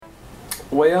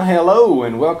Well, hello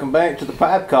and welcome back to the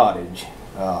Pipe Cottage.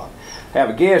 Have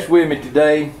a guest with me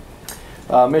today,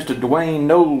 Mr. Dwayne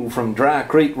Knoll from Dry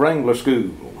Creek Wrangler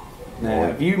School. Now,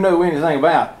 if you know anything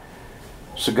about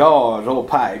cigars or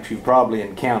pipes, you've probably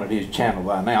encountered his channel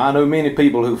by now. I know many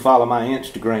people who follow my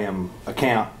Instagram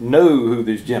account know who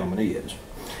this gentleman is.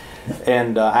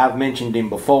 And I've mentioned him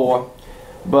before.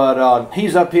 But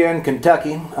he's up here in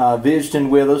Kentucky visiting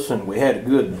with us, and we had a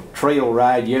good trail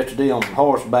ride yesterday on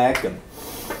horseback, and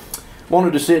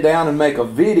wanted to sit down and make a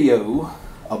video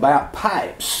about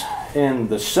pipes. And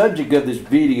the subject of this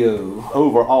video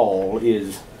overall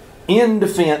is in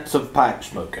defense of pipe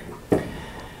smoking.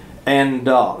 And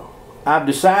I've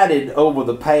decided over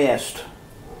the past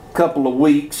couple of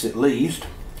weeks at least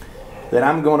that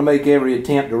I'm going to make every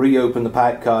attempt to reopen the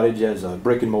Pipe Cottage as a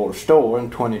brick and mortar store in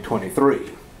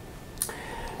 2023.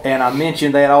 And I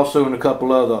mentioned that also in a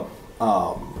couple other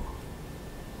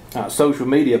social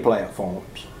media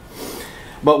platforms.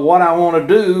 But what I want to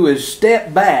do is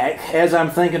step back as I'm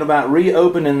thinking about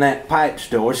reopening that pipe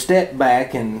store, step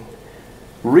back and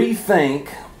rethink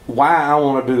why I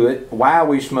want to do it, why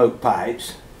we smoke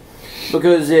pipes,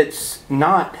 because it's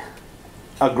not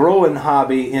a growing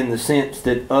hobby in the sense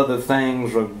that other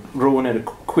things are growing at a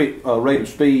quick rate of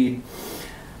speed.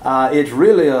 It's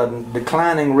really a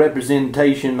declining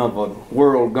representation of a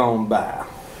world gone by.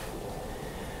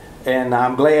 And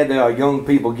I'm glad there are young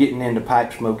people getting into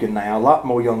pipe smoking now, a lot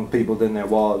more young people than there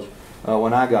was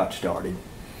when I got started.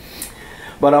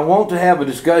 But I want to have a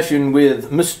discussion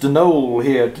with Mr. Knoll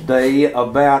here today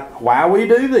about why we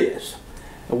do this.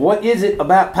 What is it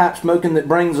about pipe smoking that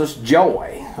brings us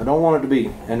joy? I don't want it to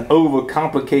be an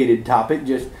overcomplicated topic,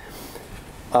 just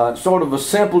sort of a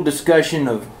simple discussion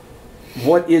of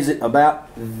what is it about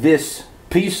this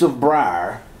piece of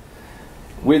briar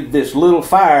with this little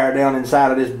fire down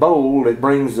inside of this bowl that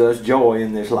brings us joy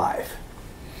in this life.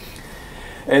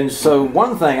 And so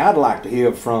one thing I'd like to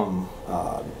hear from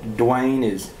Dwayne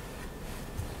is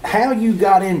how you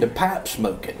got into pipe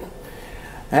smoking.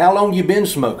 How long you been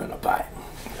smoking a pipe?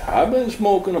 I've been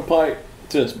smoking a pipe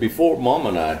since before Mom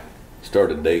and I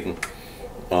started dating.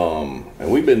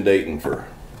 And we've been dating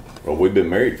we've been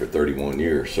married for 31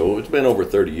 years, so it's been over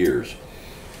 30 years.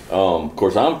 Of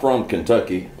course, I'm from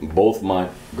Kentucky. Both my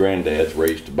granddads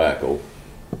raised tobacco,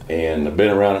 and I've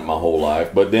been around it my whole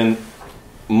life. But then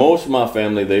most of my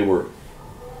family, they were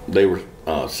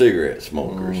cigarette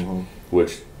smokers,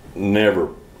 which never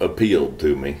appealed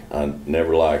to me. I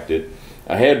never liked it.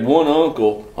 I had one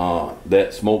uncle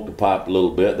that smoked the pipe a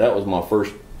little bit. That was my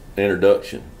first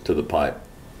introduction to the pipe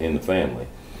in the family.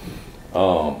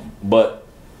 But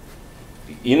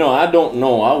you know, I don't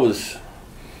know. I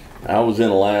was in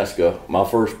Alaska. My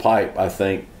first pipe, I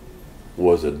think,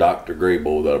 was a Dr.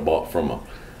 Graybo that I bought from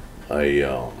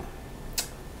a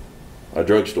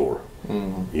drugstore.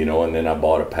 You know, and then I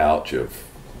bought a pouch of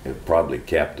probably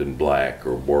Captain Black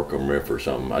or Borkum Riff or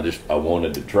something. I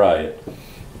wanted to try it,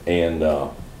 and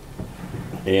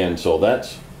so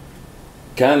that's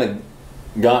kind of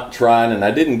got tried, and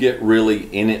I didn't get really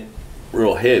in it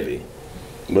real heavy.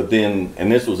 But then,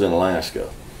 and this was in Alaska,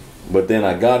 but then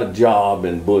I got a job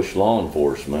in bush law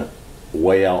enforcement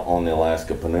way out on the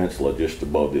Alaska Peninsula, just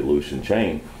above the Aleutian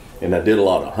Chain, and I did a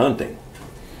lot of hunting.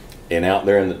 And out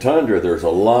there in the tundra, there's a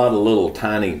lot of little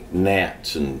tiny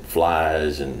gnats and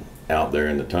flies and out there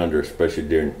in the tundra, especially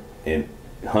during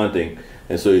hunting.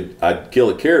 And so I'd kill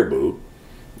a caribou,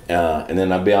 and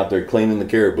then I'd be out there cleaning the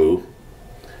caribou,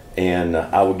 and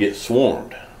I would get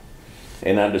swarmed.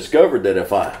 And I discovered that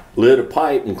if I lit a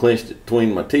pipe and clenched it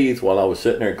between my teeth while I was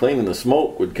sitting there cleaning, the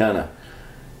smoke would kind of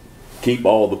keep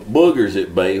all the boogers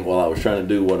at bay while I was trying to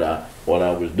do what I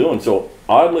was doing. So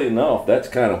oddly enough, that's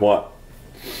kind of what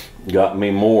got me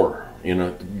more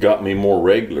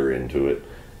regular into it.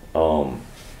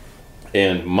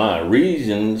 And my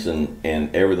reasons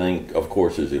and everything, of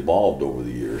course, has evolved over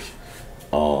the years.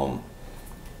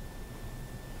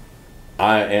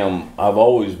 I've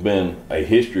always been a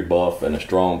history buff and a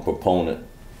strong proponent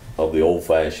of the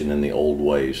old-fashioned and the old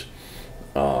ways,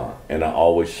 and I'm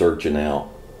always searching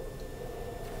out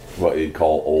what you'd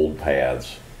call old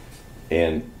paths.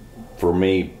 And for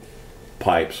me,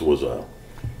 pipe smoking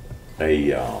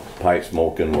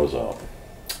was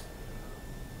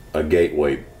a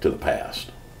gateway to the past,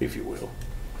 if you will.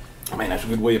 I mean, that's a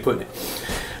good way of putting it.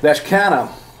 That's kind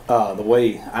of the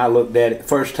way I looked at it.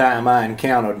 First time I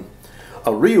encountered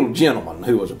a real gentleman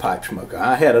who was a pipe smoker.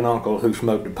 I had an uncle who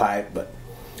smoked a pipe, but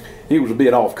he was a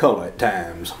bit off color at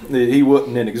times. He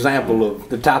wasn't an example of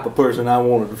the type of person I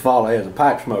wanted to follow as a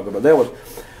pipe smoker. But there was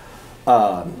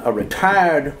a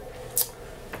retired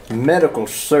medical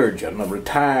surgeon, a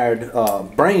retired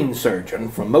brain surgeon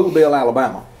from Mobile,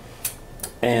 Alabama.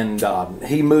 And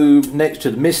he moved next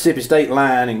to the Mississippi State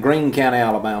line in Greene County,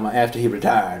 Alabama after he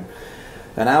retired.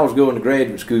 And I was going to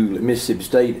graduate school at Mississippi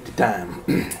State at the time.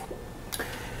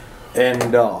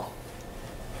 And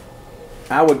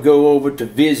I would go over to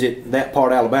visit that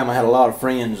part of Alabama. I had a lot of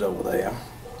friends over there.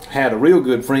 Had a real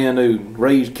good friend who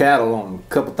raised cattle on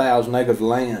a couple thousand acres of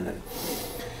land.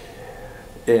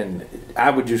 And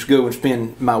I would just go and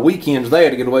spend my weekends there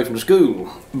to get away from the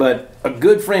school. But a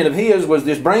good friend of his was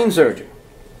this brain surgeon,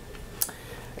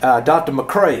 Dr.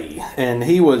 McCrae, and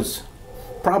he was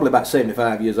probably about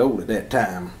 75 years old at that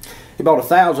time. He bought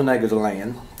 1,000 acres of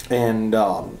land, and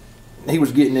he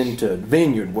was getting into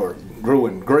vineyard work,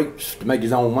 growing grapes to make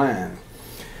his own wine.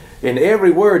 And every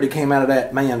word that came out of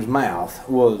that man's mouth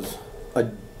was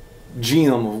a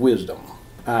gem of wisdom.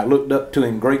 I looked up to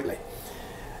him greatly.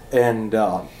 And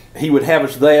he would have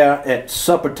us there at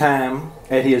supper time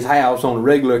at his house on a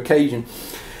regular occasion.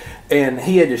 And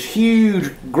he had this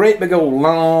huge, great big old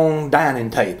long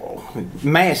dining table,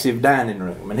 massive dining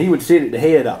room. And he would sit at the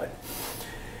head of it.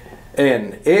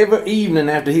 And every evening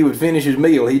after he would finish his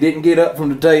meal, he didn't get up from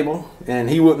the table, and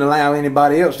he wouldn't allow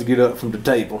anybody else to get up from the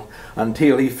table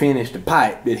until he finished the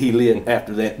pipe that he lit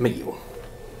after that meal.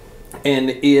 And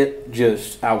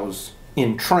I was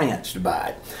entranced by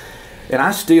it. And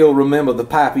I still remember the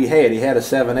pipe he had. He had a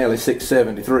 7L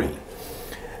 673.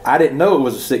 I didn't know it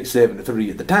was a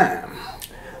 673 at the time,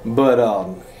 but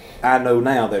I know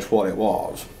now that's what it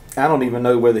was. I don't even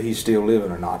know whether he's still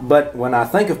living or not. But when I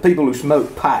think of people who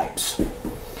smoke pipes,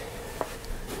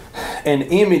 an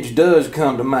image does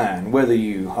come to mind, whether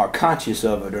you are conscious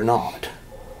of it or not.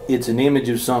 It's an image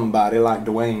of somebody, like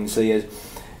Dwayne says,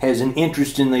 has an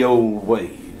interest in the old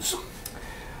ways.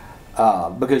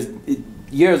 Because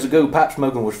years ago, pipe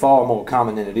smoking was far more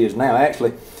common than it is now.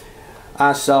 Actually,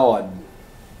 I saw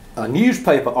a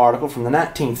newspaper article from the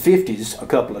 1950s a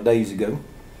couple of days ago.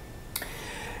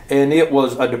 And it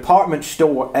was a department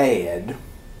store ad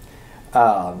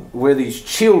where these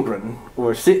children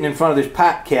were sitting in front of this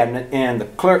pipe cabinet, and the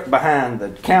clerk behind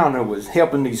the counter was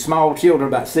helping these small children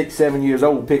about 6, 7 years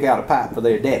old pick out a pipe for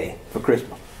their daddy for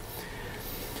Christmas.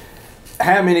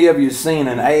 How many of you have seen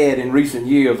an ad in recent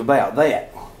years about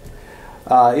that?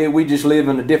 We just live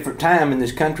in a different time in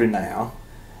this country now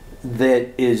that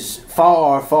is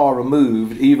far, far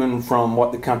removed even from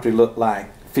what the country looked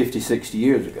like 50, 60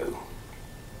 years ago,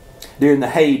 during the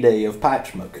heyday of pipe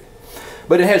smoking.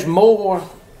 But it has more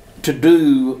to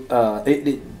do,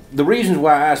 the reasons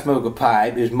why I smoke a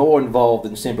pipe is more involved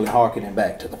than simply hearkening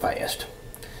back to the past.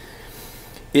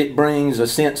 It brings a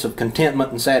sense of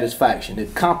contentment and satisfaction.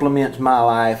 It complements my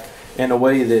life in a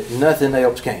way that nothing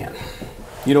else can.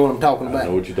 You know what I'm talking about? I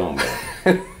know what you're talking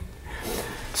about.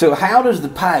 So how does the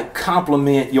pipe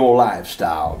complement your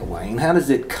lifestyle, Dwayne? How does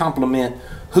it complement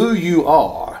who you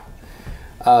are?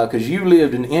 Because you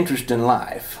lived an interesting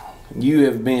life. You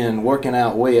have been working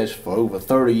out west for over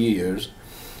 30 years,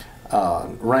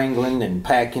 wrangling and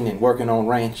packing and working on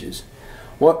ranches.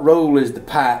 What role is the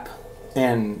pipe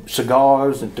and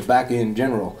cigars and tobacco in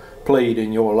general played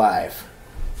in your life?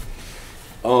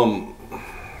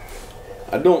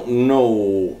 I don't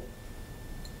know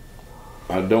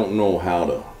how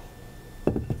to.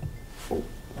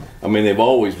 I mean, they've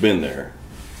always been there,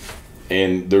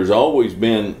 and there's always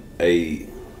been a.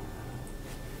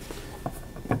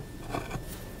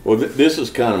 Well, this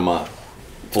is kind of my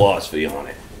philosophy on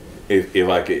it. If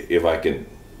I can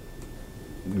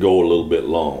go a little bit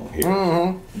long here.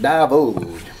 Mm-hmm.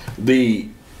 Divulge.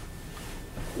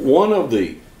 One of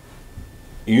the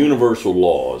universal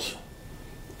laws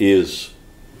is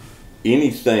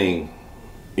anything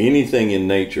in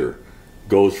nature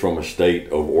goes from a state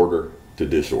of order to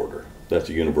disorder. That's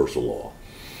a universal law.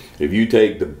 If you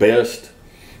take the best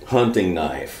hunting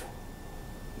knife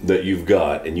that you've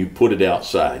got and you put it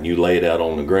outside and you lay it out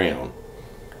on the ground,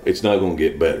 it's not going to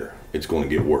get better. It's going to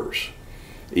get worse.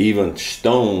 Even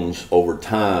stones, over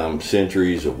time,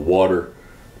 centuries of water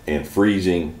and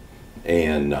freezing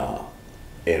and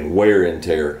wear and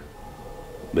tear,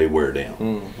 they wear down.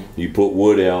 Mm-hmm. You put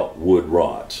wood out, wood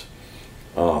rots.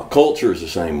 Culture is the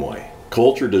same way.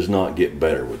 Culture does not get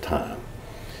better with time.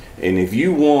 And if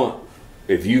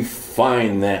you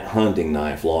find that hunting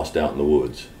knife lost out in the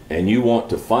woods, and you want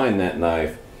to find that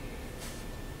knife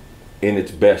in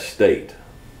its best state,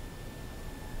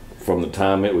 from the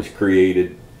time it was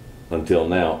created until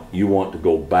now, you want to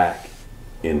go back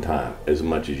in time as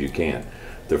much as you can.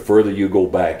 The further you go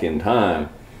back in time,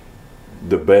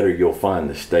 the better you'll find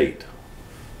the state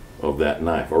of that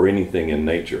knife or anything in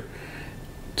nature.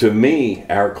 To me,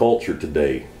 our culture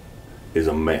today is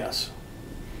a mess.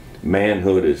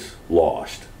 Manhood is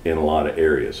lost in a lot of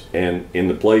areas, and in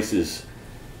the places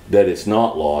that it's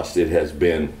not lost, it has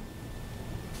been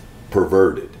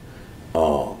perverted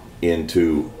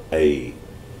into a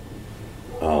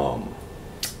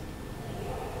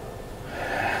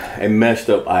messed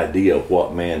up idea of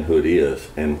what manhood is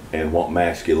and what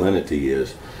masculinity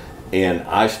is. And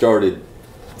I started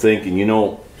thinking, you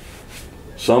know,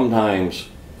 sometimes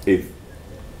if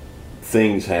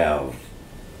things have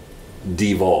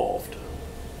devolved,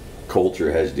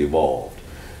 culture has devolved,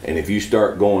 and if you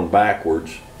start going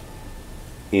backwards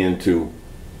into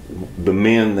the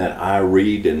men that I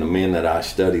read and the men that I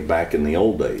study back in the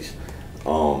old days,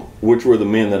 which were the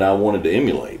men that I wanted to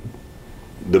emulate,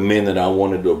 the men that I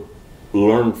wanted to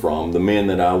learn from, the men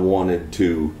that I wanted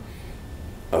to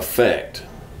affect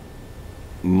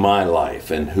my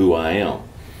life and who I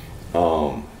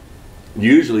am.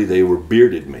 Usually they were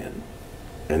bearded men,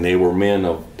 and they were men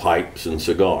of pipes and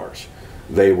cigars.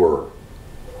 They were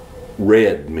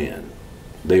read men.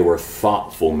 They were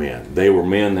thoughtful men. They were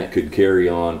men that could carry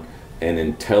on an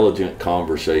intelligent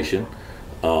conversation,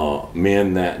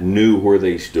 men that knew where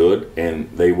they stood, and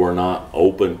they were not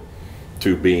open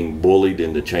to being bullied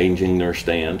into changing their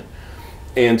stand.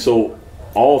 And so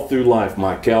all through life,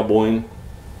 my cowboying,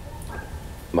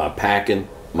 my packing,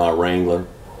 my Wrangler,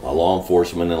 my law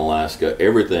enforcement in Alaska,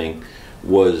 everything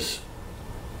was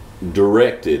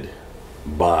directed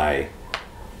by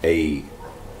a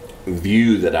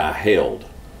view that I held.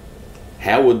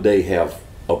 How would they have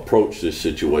approached this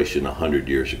situation 100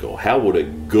 years ago? How would a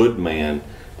good man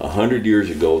 100 years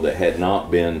ago that had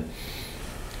not been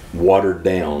watered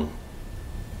down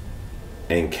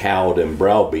and cowed and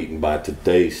browbeaten by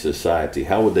today's society,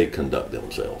 how would they conduct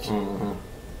themselves? Mm-hmm.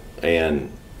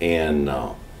 And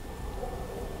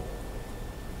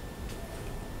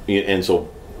so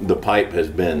the pipe has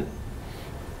been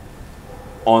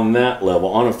on that level.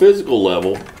 On a physical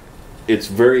level, it's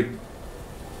very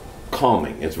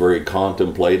calming. It's very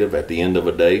contemplative at the end of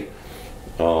a day.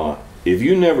 If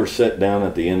you never sit down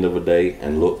at the end of a day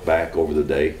and look back over the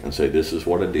day and say, this is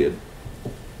what I did,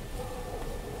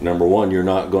 number one, you're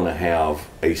not going to have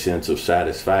a sense of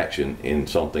satisfaction in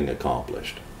something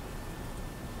accomplished.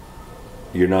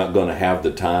 You're not going to have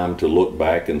the time to look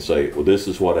back and say, well, this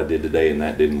is what I did today and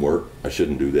that didn't work. I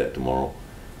shouldn't do that tomorrow.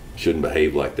 I shouldn't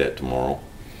behave like that tomorrow.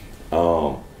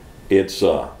 It's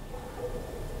a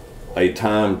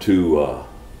time to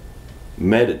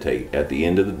meditate at the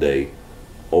end of the day,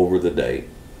 over the day,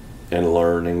 and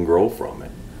learn and grow from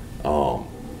it.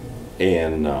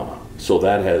 So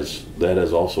that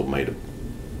has also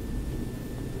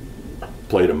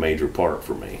played a major part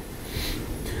for me.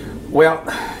 Well,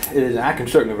 I can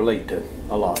certainly relate to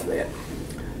a lot of that.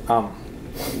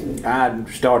 I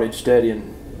started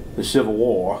studying the Civil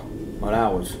War when I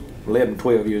was 11,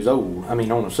 12 years old. I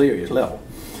mean, on a serious level.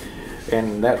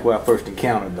 And that's where I first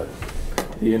encountered the,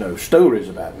 stories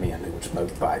about men who would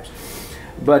smoke pipes.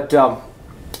 But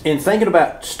in thinking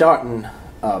about starting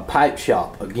a pipe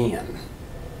shop again,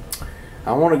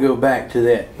 I want to go back to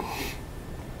that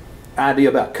idea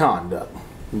about conduct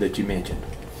that you mentioned.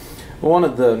 One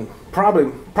of the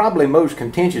probably most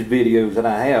contentious videos that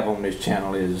I have on this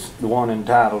channel is the one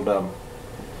entitled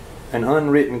An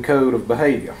Unwritten Code of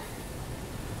Behavior,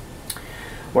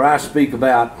 where I speak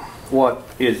about what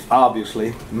is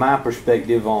obviously my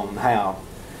perspective on how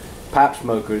pipe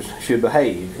smokers should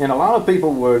behave. And a lot of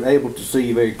people were able to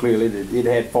see very clearly that it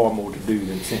had far more to do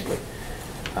than simply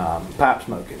pipe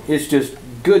smoking. It's just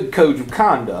good codes of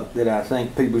conduct that I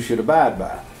think people should abide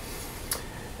by.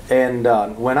 And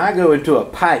when I go into a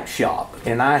pipe shop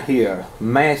and I hear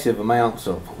massive amounts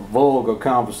of vulgar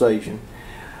conversation,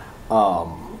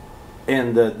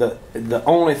 and the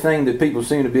only thing that people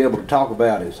seem to be able to talk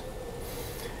about is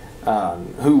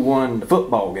who won the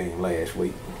football game last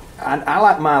week. I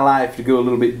like my life to go a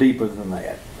little bit deeper than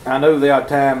that. I know there are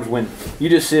times when you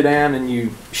just sit down and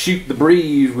you shoot the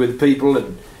breeze with people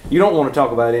and you don't want to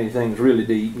talk about anything that's really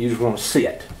deep. You just want to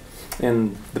sit.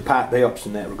 And the pipe helps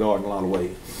in that regard in a lot of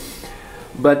ways.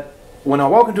 But when I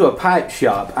walk into a pipe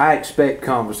shop, I expect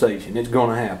conversation. It's going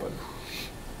to happen.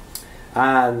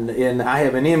 And I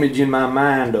have an image in my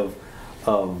mind of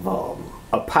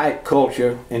a pipe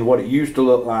culture and what it used to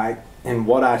look like and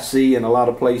what I see in a lot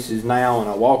of places now. And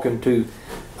I walk into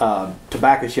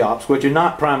tobacco shops, which are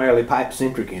not primarily pipe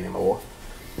centric anymore.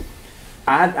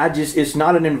 It's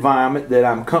not an environment that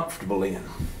I'm comfortable in.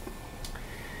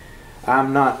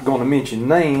 I'm not going to mention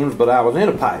names, but I was in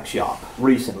a pipe shop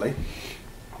recently.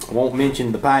 I won't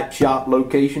mention the pipe shop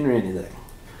location or anything.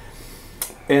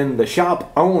 And the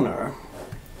shop owner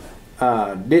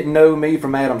didn't know me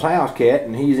from Adam's house cat,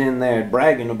 and he's in there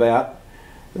bragging about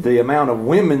the amount of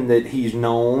women that he's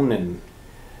known,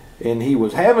 and he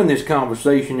was having this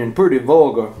conversation in pretty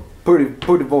vulgar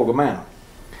manner.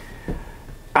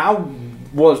 I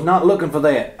was not looking for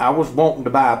that. I was wanting to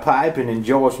buy a pipe and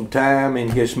enjoy some time in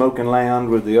his smoking lounge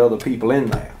with the other people in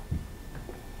there.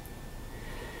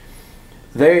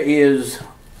 There is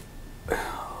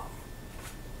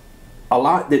a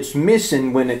lot that's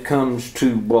missing when it comes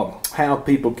to how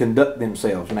people conduct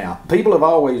themselves now. People have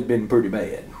always been pretty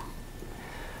bad.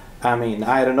 I mean,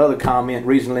 I had another comment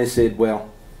recently said, well,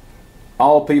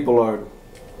 all people are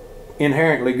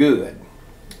inherently good.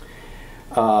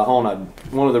 On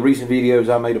one of the recent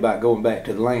videos I made about going back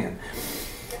to the land.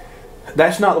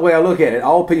 That's not the way I look at it.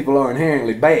 All people are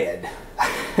inherently bad.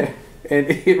 And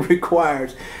it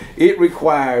requires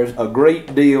a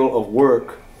great deal of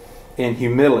work and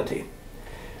humility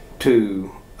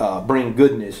to bring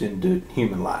goodness into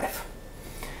human life.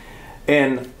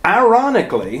 And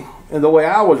ironically, the way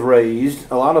I was raised,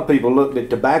 a lot of people looked at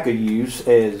tobacco use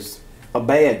as a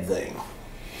bad thing.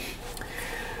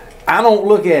 I don't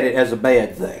look at it as a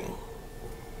bad thing.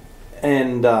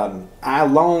 And I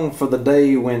long for the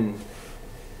day when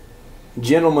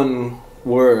gentlemen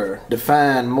were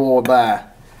defined more by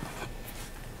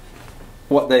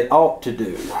what they ought to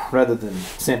do rather than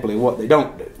simply what they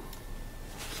don't do.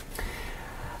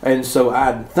 And so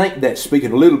I think that's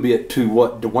speaking a little bit to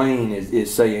what Dwayne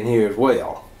is saying here as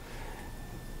well.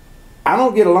 I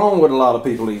don't get along with a lot of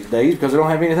people these days because I don't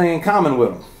have anything in common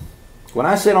with them. When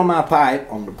I sit on my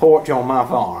pipe on the porch on my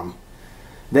farm,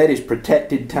 that is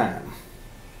protected time.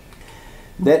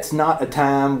 That's not a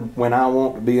time when I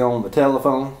want to be on the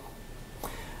telephone.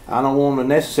 I don't want to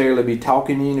necessarily be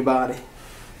talking to anybody.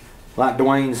 Like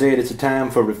Dwayne said, it's a time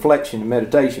for reflection and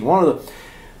meditation. One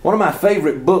of my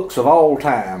favorite books of all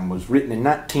time was written in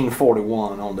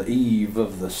 1941 on the eve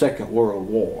of the Second World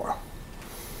War.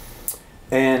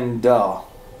 And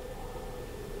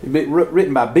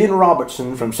written by Ben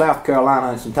Robertson from South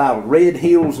Carolina. It's entitled Red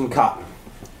Hills and Cotton.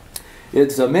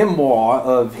 It's a memoir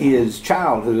of his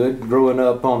childhood growing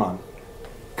up on a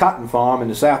cotton farm in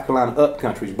the South Carolina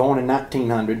upcountry. He was born in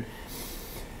 1900.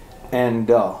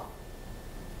 And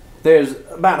there's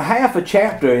about half a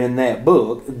chapter in that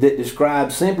book that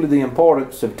describes simply the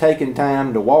importance of taking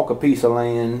time to walk a piece of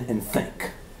land and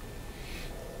think.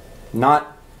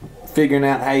 Not figuring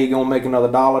out how you're going to make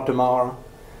another dollar tomorrow.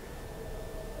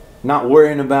 Not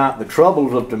worrying about the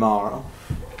troubles of tomorrow,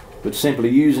 but simply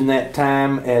using that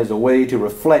time as a way to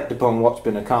reflect upon what's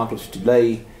been accomplished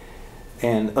today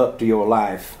and up to your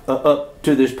life, up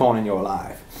to this point in your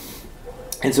life.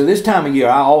 And so this time of year,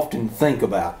 I often think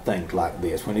about things like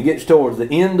this. When it gets towards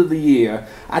the end of the year,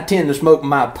 I tend to smoke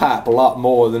my pipe a lot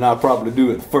more than I probably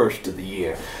do at the first of the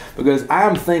year, because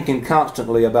I'm thinking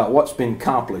constantly about what's been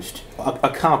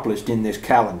accomplished in this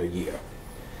calendar year.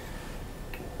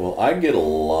 Well, I've had a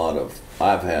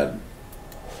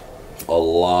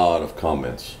lot of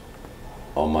comments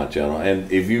on my channel,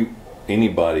 and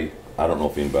anybody, I don't know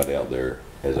if anybody out there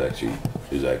is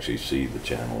actually see the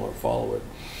channel or follow it.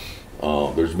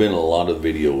 There's been a lot of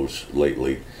videos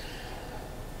lately,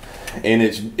 and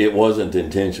it wasn't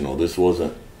intentional.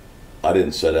 I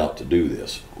didn't set out to do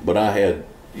this, but I had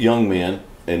young men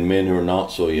and men who are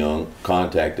not so young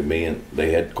contacted me, and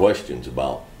they had questions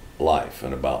about life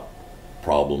and about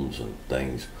problems and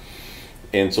things.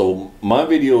 And so my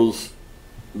videos,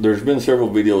 there's been several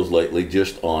videos lately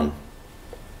just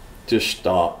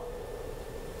stop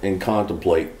and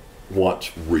contemplate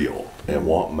what's real and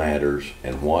what matters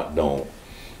and what don't.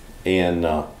 And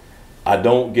I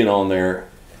don't get on there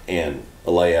and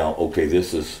lay out, okay,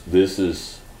 this is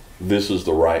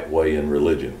the right way in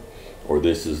religion, or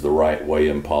this is the right way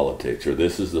in politics, or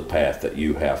this is the path that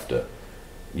you have to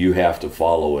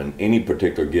follow in any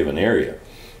particular given area.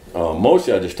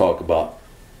 Mostly I just talk about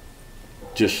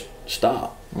just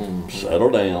stop, settle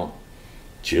down,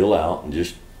 chill out, and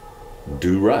just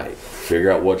do right,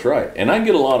 figure out what's right. And I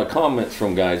get a lot of comments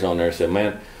from guys on there saying,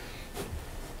 man,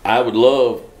 I would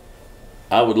love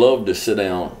to sit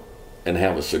down and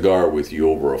have a cigar with you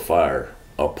over a fire,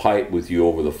 a pipe with you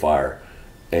over the fire,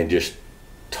 and just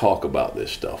talk about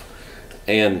this stuff.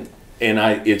 And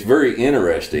it's very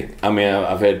interesting. I mean,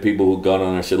 I've had people who got on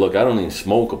there and said, look, I don't even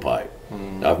smoke a pipe.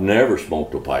 I've never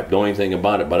smoked a pipe, don't know anything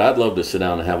about it, but I'd love to sit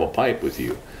down and have a pipe with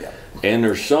you. Yeah. And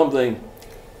there's something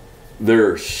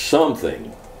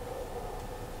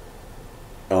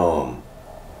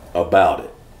about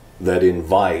it that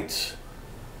invites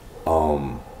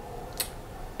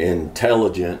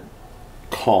intelligent,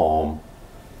 calm,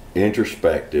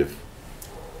 introspective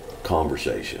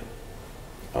conversation.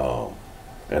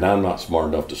 And I'm not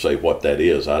smart enough to say what that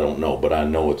is. I don't know, but I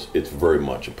know it's very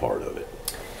much a part of it.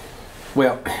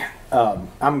 Well,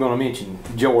 I'm going to mention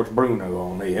George Bruno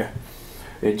on there.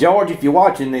 George, if you're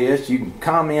watching this, you can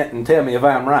comment and tell me if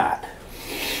I'm right.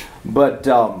 But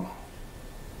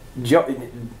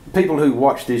people who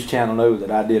watch this channel know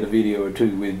that I did a video or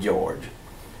two with George.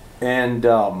 And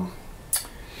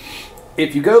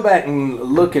if you go back and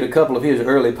look at a couple of his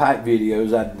early pipe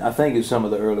videos, I think it's some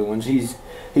of the early ones,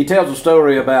 he tells a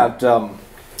story about a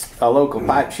local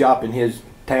pipe shop in his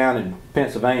town in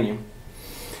Pennsylvania.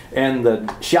 And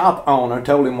the shop owner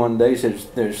told him one day, says,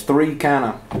 there's three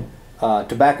kind of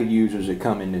tobacco users that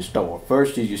come in this store.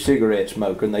 First is your cigarette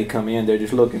smoker, and they come in, they're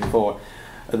just looking for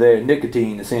their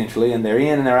nicotine essentially, and they're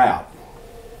in and they're out.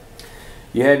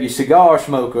 You have your cigar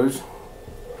smokers,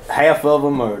 half of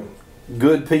them are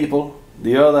good people,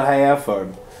 the other half are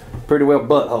pretty well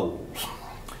buttholes.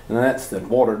 And that's the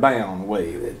watered down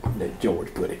way that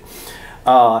George put it.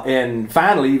 And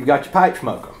finally, you've got your pipe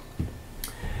smoker.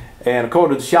 And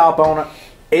according to the shop owner,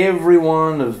 every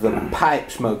one of the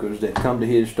pipe smokers that come to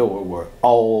his store were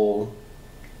all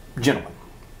gentlemen.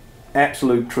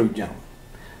 Absolute true gentlemen.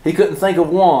 He couldn't think of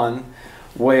one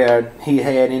where he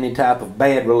had any type of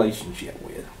bad relationship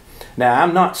with. Now,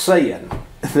 I'm not saying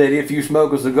that if you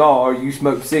smoke a cigar or you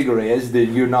smoke cigarettes,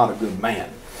 then you're not a good man.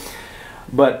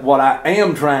 But what I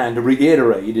am trying to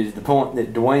reiterate is the point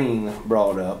that Dwayne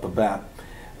brought up about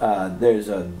there's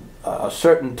a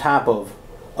certain type of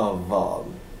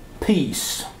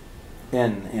peace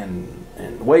and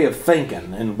way of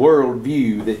thinking and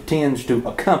worldview that tends to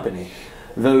accompany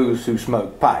those who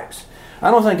smoke pipes. I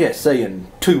don't think that's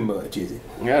saying too much, is it?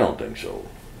 I don't think so.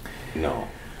 No.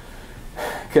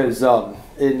 Because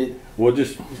well,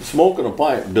 just smoking a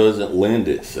pipe doesn't lend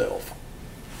itself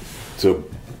to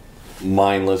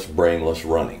mindless, brainless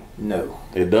running. No.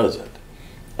 It doesn't.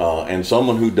 And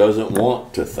someone who doesn't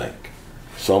want to think,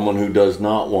 someone who does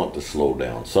not want to slow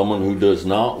down, someone who does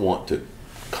not want to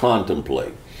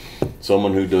contemplate,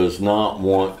 someone who does not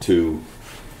want to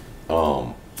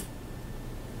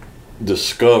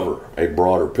discover a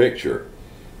broader picture,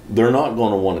 they're not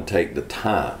going to want to take the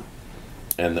time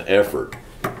and the effort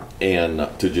and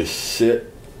to just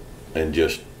sit and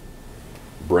just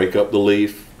break up the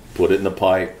leaf, put it in the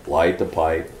pipe, light the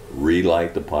pipe,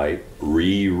 relight the pipe,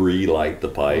 relight the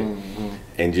pipe,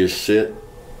 and just sit,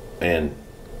 and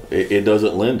it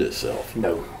doesn't lend itself.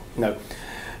 No.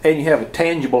 And you have a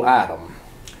tangible item.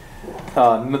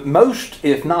 Most,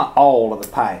 if not all, of the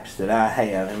pipes that I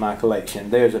have in my collection,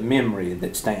 there's a memory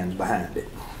that stands behind it.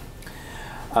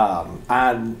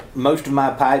 Most of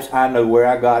my pipes, I know where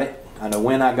I got it, I know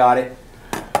when I got it,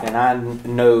 and I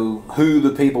know who the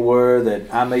people were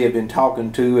that I may have been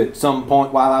talking to at some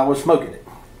point while I was smoking it.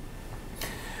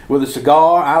 With a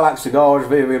cigar, I like cigars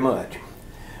very, very much.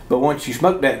 But once you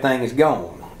smoke that thing, it's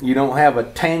gone. You don't have a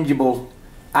tangible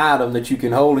item that you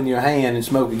can hold in your hand and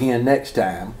smoke again next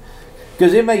time.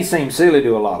 Because it may seem silly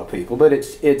to a lot of people, but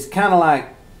it's kind of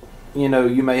like, you know,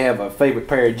 you may have a favorite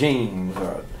pair of jeans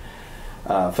or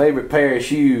a favorite pair of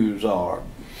shoes, or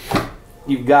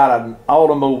you've got an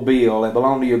automobile that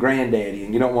belonged to your granddaddy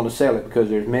and you don't want to sell it because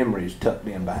there's memories tucked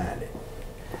in behind it.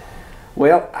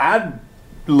 Well, I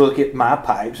look at my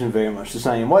pipes in very much the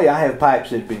same way. I have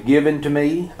pipes that have been given to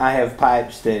me. I have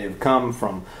pipes that have come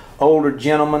from older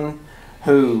gentlemen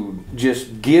who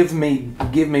just give me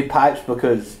pipes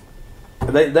because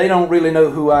they don't really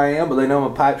know who I am, but they know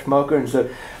I'm a pipe smoker, and so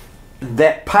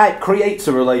that pipe creates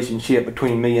a relationship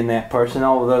between me and that person,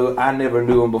 although I never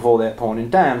knew him before that point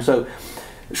in time. So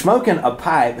smoking a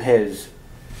pipe has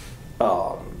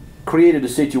created a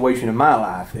situation in my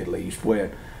life, at least,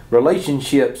 where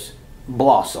relationships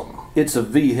blossom. It's a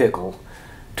vehicle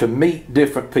to meet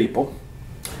different people,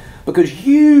 because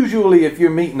usually if you're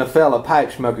meeting a fellow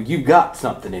pipe smoker, you've got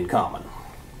something in common.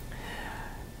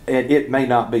 And it may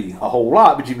not be a whole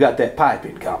lot, but you've got that pipe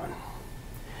in common.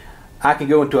 I can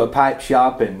go into a pipe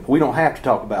shop and we don't have to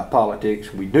talk about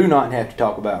politics. We do not have to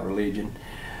talk about religion.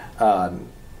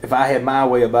 If I had my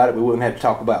way about it, we wouldn't have to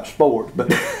talk about sports, but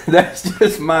that's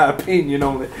just my opinion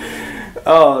on it.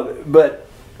 But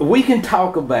we can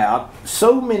talk about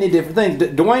so many different things.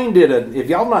 Dwayne did if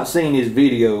y'all not seen his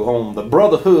video on the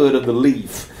Brotherhood of the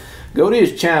Leaf, go to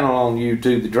his channel on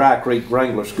YouTube, the Dry Creek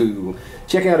Wrangler School.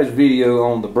 Check out his video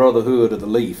on the Brotherhood of the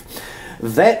Leaf.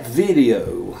 That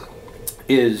video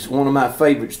is one of my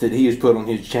favorites that he has put on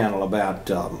his channel about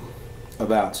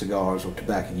cigars or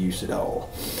tobacco use at all.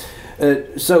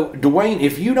 So Dwayne,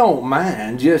 if you don't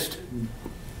mind, just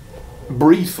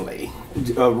briefly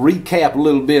recap a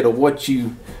little bit of what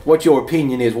your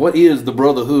opinion is. What is the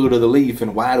Brotherhood of the Leaf,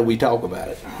 and why do we talk about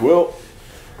it? Well,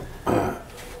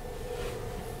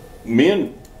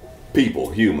 men,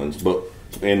 people, humans, but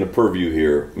in the purview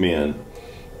here, men,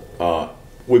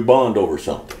 we bond over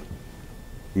something.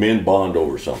 Men bond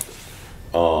over something.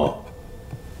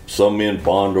 Some men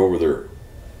bond over their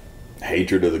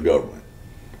hatred of the government.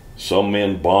 Some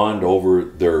men bond over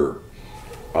their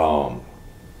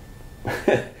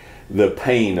the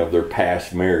pain of their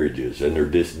past marriages and their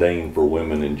disdain for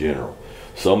women in general.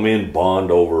 Some men bond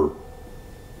over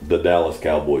the Dallas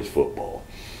Cowboys football.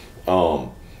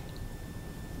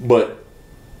 But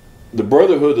the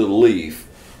Brotherhood of the Leaf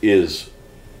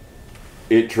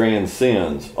it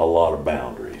transcends a lot of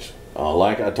boundaries.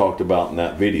 Like I talked about in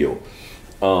that video,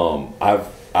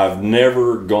 I've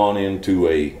never gone into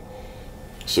a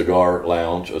cigar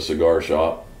lounge, a cigar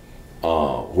shop,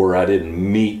 where I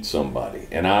didn't meet somebody.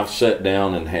 And I've sat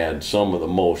down and had some of the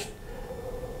most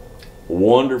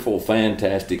wonderful,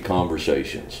 fantastic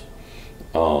conversations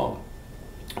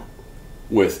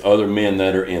with other men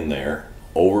that are in there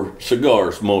over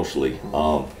cigars mostly,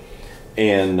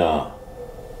 and I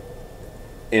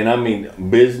mean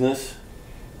business,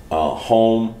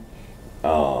 home,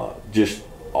 just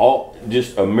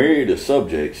a myriad of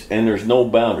subjects, and there's no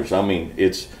boundaries. I mean,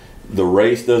 the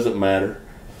race doesn't matter,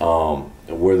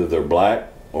 whether they're black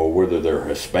or whether they're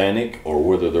Hispanic or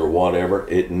whether they're whatever.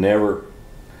 It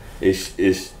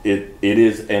is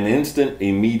an instant,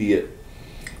 immediate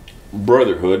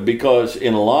brotherhood, because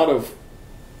in a lot of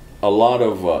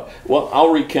well,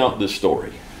 I'll recount this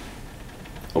story.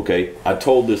 Okay, I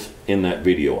told this in that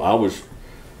video. I was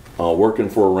working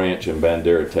for a ranch in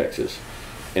Bandera, Texas,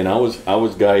 and I was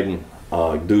guiding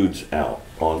dudes out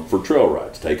for trail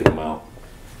rides, taking them out,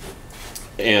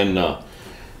 and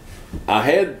I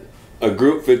had a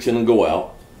group fixing to go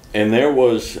out, and there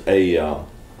was a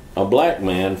black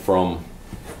man from,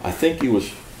 I think he was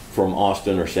from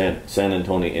Austin or San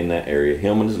Antonio, in that area.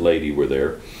 Him and his lady were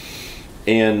there,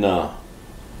 and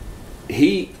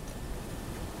he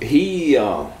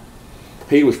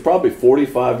was probably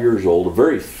 45 years old, a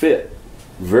very fit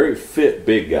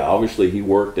big guy. Obviously he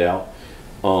worked out,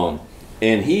 and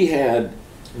he had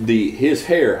his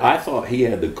hair. I thought he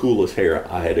had the coolest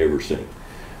hair I had ever seen.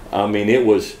 I mean, it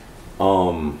was,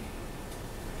 and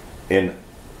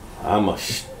I'm a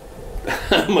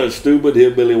stupid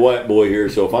hillbilly white boy here,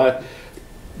 so if I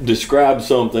describe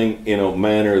something in a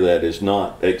manner that is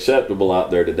not acceptable out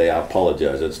there today, I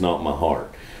apologize. It's not my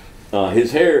heart.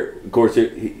 His hair, of course,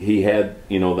 he had,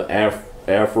 the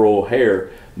afro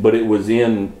hair, but it was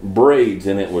in braids,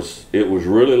 and it was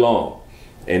really long,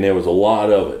 and there was a lot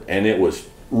of it, and it was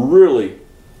really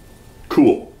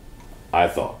cool, I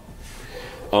thought.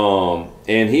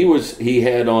 And he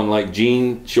had on like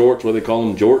jean shorts, what they call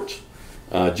them, jorts,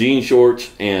 jean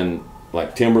shorts, and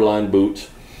like Timberline boots,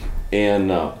 and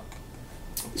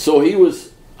so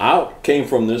I came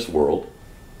from this world,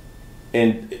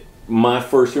 and my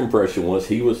first impression was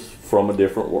he was from a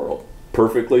different world.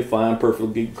 Perfectly fine,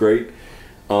 perfectly great,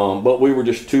 but we were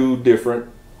just two different,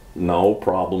 no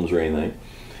problems or anything.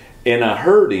 And I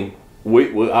heard him.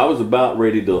 I was about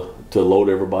ready to load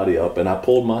everybody up, and I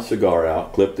pulled my cigar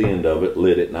out, clipped the end of it,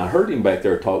 lit it, and I heard him back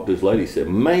there talk to his lady. He said,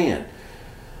 "Man,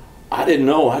 I didn't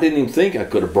even think I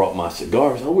could have brought my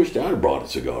cigars. I wished I'd have brought a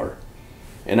cigar."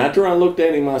 And I turned around and looked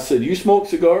at him, and I said, "You smoke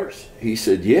cigars?" He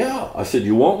said, "Yeah." I said,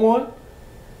 "You want one?"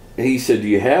 And he said, "Do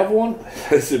you have one?"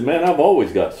 I said, "Man, I've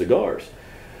always got cigars."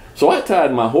 So I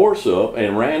tied my horse up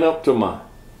and ran up to my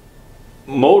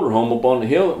motorhome up on the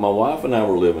hill that my wife and I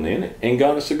were living in, and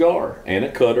got a cigar and a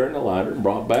cutter and a lighter, and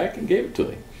brought back and gave it to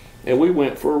him. And we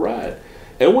went for a ride.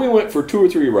 And we went for 2 or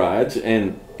 3 rides,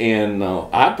 and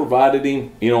I provided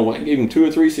him, I gave him 2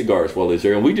 or 3 cigars while he was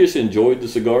there, and we just enjoyed the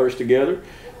cigars together.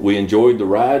 We enjoyed the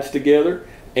rides together,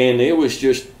 and it was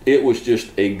just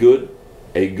a good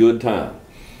time.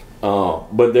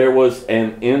 But there was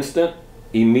an instant,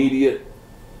 immediate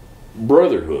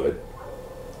brotherhood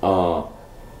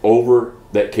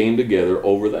that came together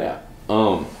over that.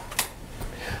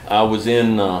 I was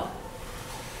in a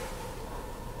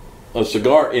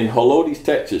cigar in Helotes,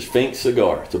 Texas, Fink's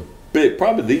Cigar. It's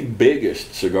probably the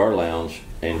biggest cigar lounge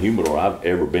and humidor I've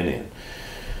ever been in.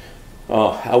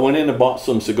 I went in and bought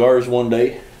some cigars one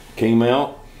day, came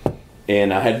out,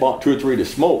 and I had bought 2 or 3 to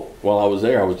smoke while I was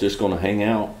there. I was just going to hang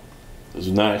out. It was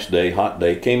a nice day, hot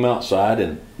day. Came outside,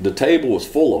 and the table was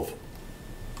full of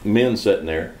men sitting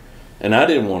there, and I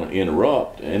didn't want to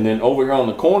interrupt. And then over here on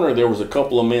the corner, there was a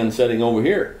couple of men sitting over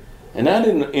here, and I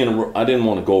didn't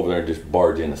want to go over there and just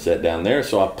barge in and sit down there.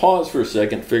 So I paused for a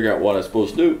second, figure out what I was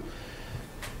supposed to do.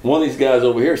 One of these guys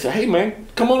over here said, "Hey man,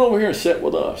 come on over here and sit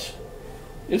with us."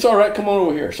 "It's all right, come on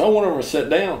over here." So I went over and sat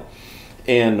down,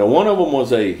 and one of them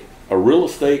was a real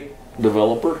estate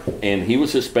developer, and he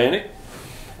was Hispanic.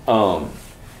 And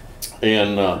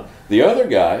the other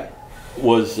guy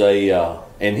was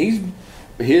and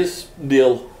his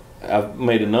deal, I've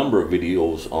made a number of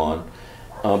videos on,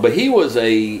 but he was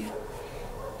a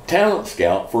talent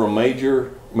scout for a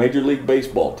major league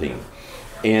baseball team.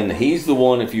 And he's the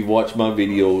one, if you've watched my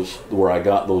videos where I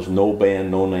got those no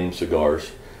band, no name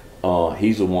cigars,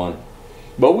 he's the one.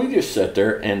 But we just sat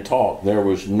there and talked. There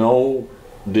was no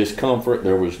discomfort,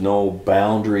 there was no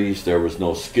boundaries, there was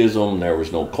no schism, there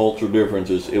was no cultural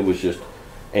differences. It was just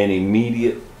an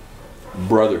immediate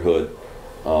brotherhood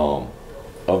of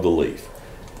the leaf.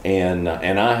 And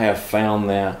I have found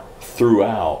that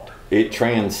throughout. It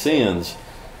transcends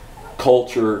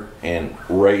culture and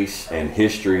race and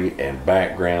history and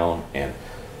background and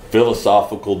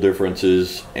philosophical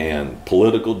differences and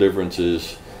political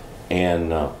differences,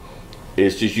 and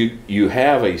it's just you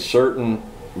have a certain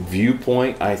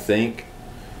viewpoint, I think,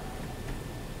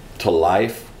 to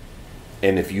life,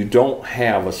 and if you don't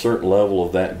have a certain level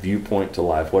of that viewpoint to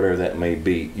life, whatever that may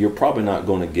be, you're probably not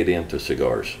going to get into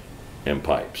cigars and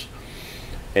pipes.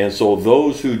 And so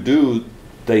those who do,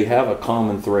 they have a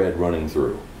common thread running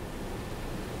through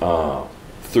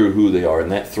who they are,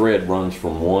 and that thread runs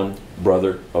from one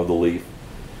brother of the leaf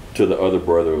to the other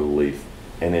brother of the leaf,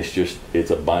 and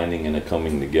it's a binding and a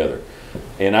coming together.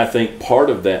 And I think part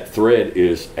of that thread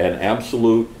is an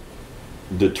absolute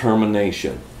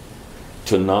determination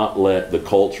to not let the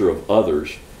culture of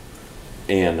others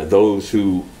and those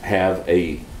who have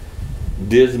a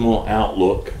dismal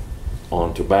outlook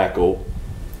on tobacco,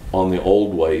 on the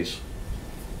old ways,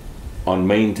 on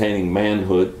maintaining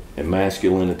manhood and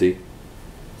masculinity,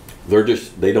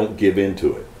 they don't give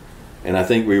into it. And I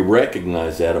think we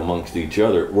recognize that amongst each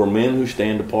other. We're men who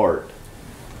stand apart.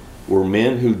 We're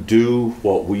men who do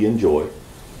what we enjoy.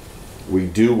 We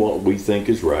do what we think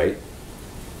is right.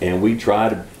 And we try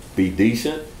to be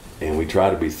decent, and we try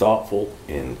to be thoughtful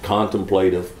and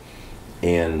contemplative.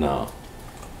 And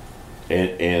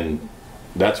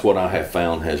that's what I have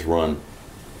found has run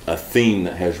a theme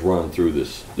that has run through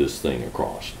this thing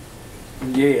across.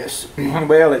 Yes.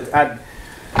 Well,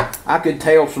 I could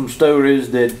tell some stories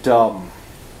that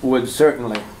would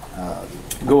certainly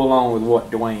go along with what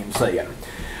Dwayne's saying.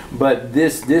 But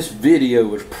this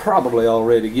video is probably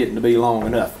already getting to be long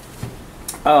enough.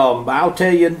 I'll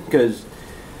tell you, because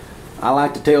I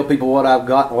like to tell people what I've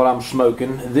got and what I'm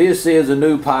smoking. This is a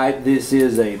new pipe. This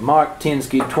is a Mark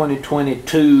Tensky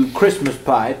 2022 Christmas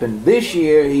pipe, and this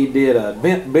year he did a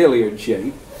bent billiard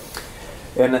shape,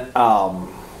 and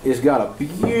it's got a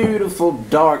beautiful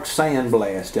dark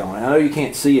sandblast on it. I know you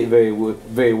can't see it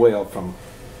very well from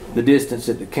the distance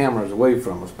that the camera is away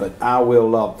from us, but I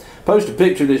will post a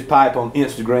picture of this pipe on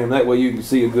Instagram. That way you can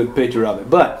see a good picture of it.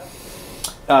 But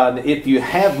if you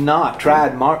have not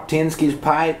tried Mark Tensky's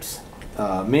pipes,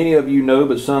 many of you know,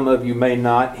 but some of you may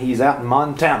not. He's out in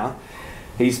Montana.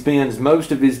 He spends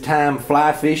most of his time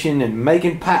fly fishing and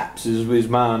making pipes, is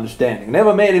my understanding.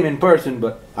 Never met him in person,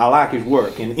 but I like his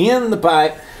work. And in the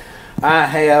pipe, I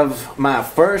have my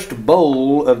first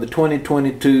bowl of the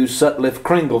 2022 Sutliff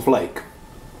Kringle Flake.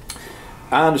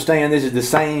 I understand this is the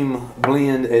same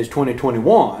blend as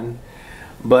 2021,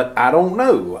 but I don't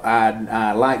know.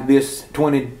 I like this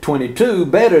 2022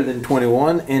 better than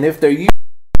 21, and if they're used,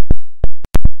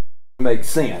 it makes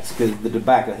sense because the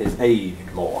tobacco has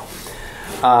aged more.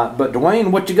 But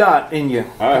Dwayne, what you got in you?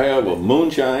 I have a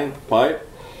moonshine pipe,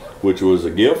 which was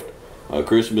a gift, a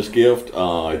Christmas gift.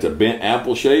 It's a bent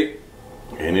apple shape,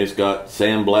 and it's got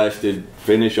sandblasted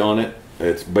finish on it.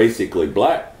 It's basically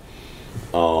black,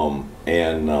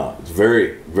 and it's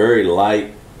very, very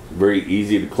light, very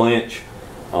easy to clench.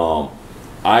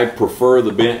 I prefer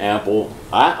the bent apple.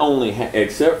 I only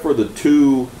except for the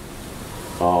two,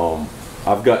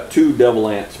 I've got two Devil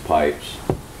Ants pipes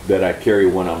that I carry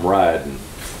when I'm riding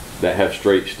that have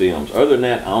straight stems. Other than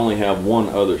that, I only have one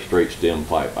other straight stem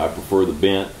pipe. I prefer the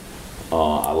bent.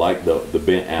 I like the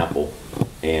bent apple,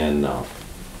 and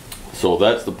so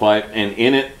that's the pipe. And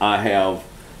in it, I have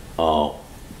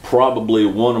probably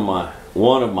one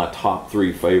of my top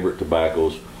three favorite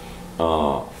tobaccos.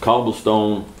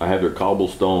 Cobblestone. I have their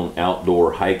Cobblestone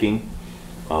Outdoor Hiking.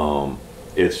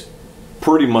 It's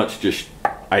pretty much just,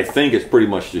 I think it's pretty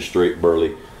much just straight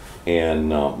burley. And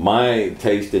my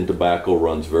taste in tobacco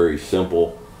runs very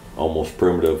simple, almost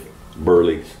primitive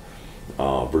burleys,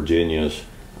 Virginias.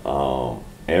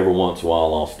 Every once in a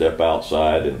while I'll step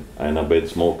outside and I've been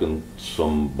smoking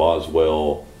some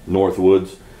Boswell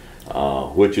Northwoods,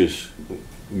 which has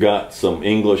got some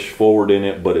English forward in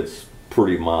it, but it's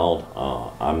pretty mild.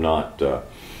 I'm not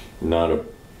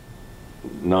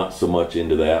so much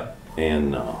into that.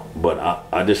 And but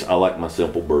I like my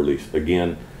simple burleys.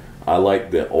 Again, I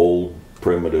like the old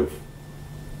primitive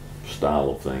style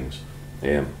of things,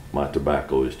 and my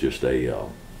tobacco is just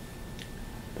an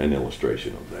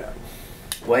illustration of that.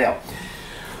 Well,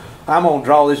 I'm going to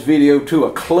draw this video to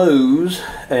a close,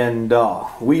 and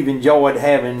we've enjoyed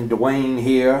having Dwayne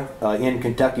here in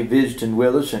Kentucky visiting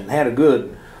with us, and had a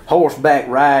good horseback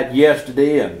ride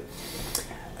yesterday,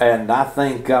 and I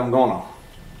think I'm going to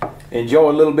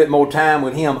enjoy a little bit more time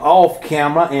with him off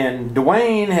camera. And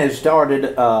Dwayne has started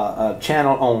a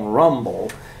channel on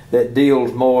Rumble that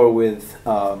deals more with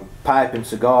pipe and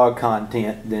cigar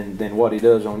content than what he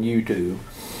does on YouTube.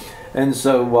 And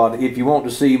so if you want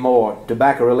to see more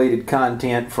tobacco related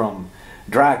content from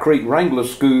Dry Creek Wrangler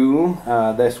School,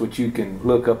 that's what you can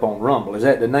look up on Rumble. Is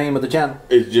that the name of the channel?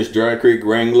 It's just Dry Creek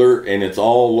Wrangler, and it's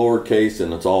all lowercase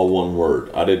and it's all one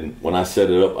word. When I set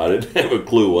it up, I didn't have a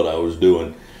clue what I was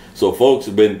doing. So folks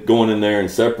have been going in there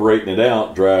and separating it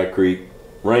out, Dry Creek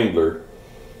Wrangler,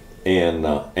 and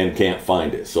can't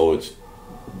find it. So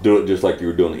do it just like you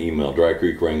were doing the email, Dry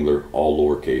Creek Wrangler, all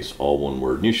lowercase, all one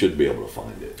word, and you should be able to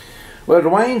find it. Well,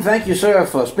 Dwayne, thank you, sir,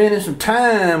 for spending some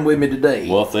time with me today.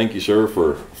 Well, thank you, sir,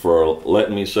 for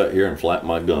letting me sit here and flap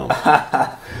my gum.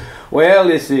 Well,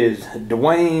 this is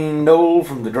Dwayne Knoll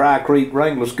from the Dry Creek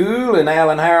Wrangler School and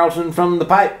Alan Harrelson from the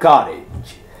Pipe Cottage.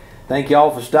 Thank you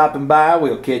all for stopping by.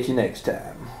 We'll catch you next time.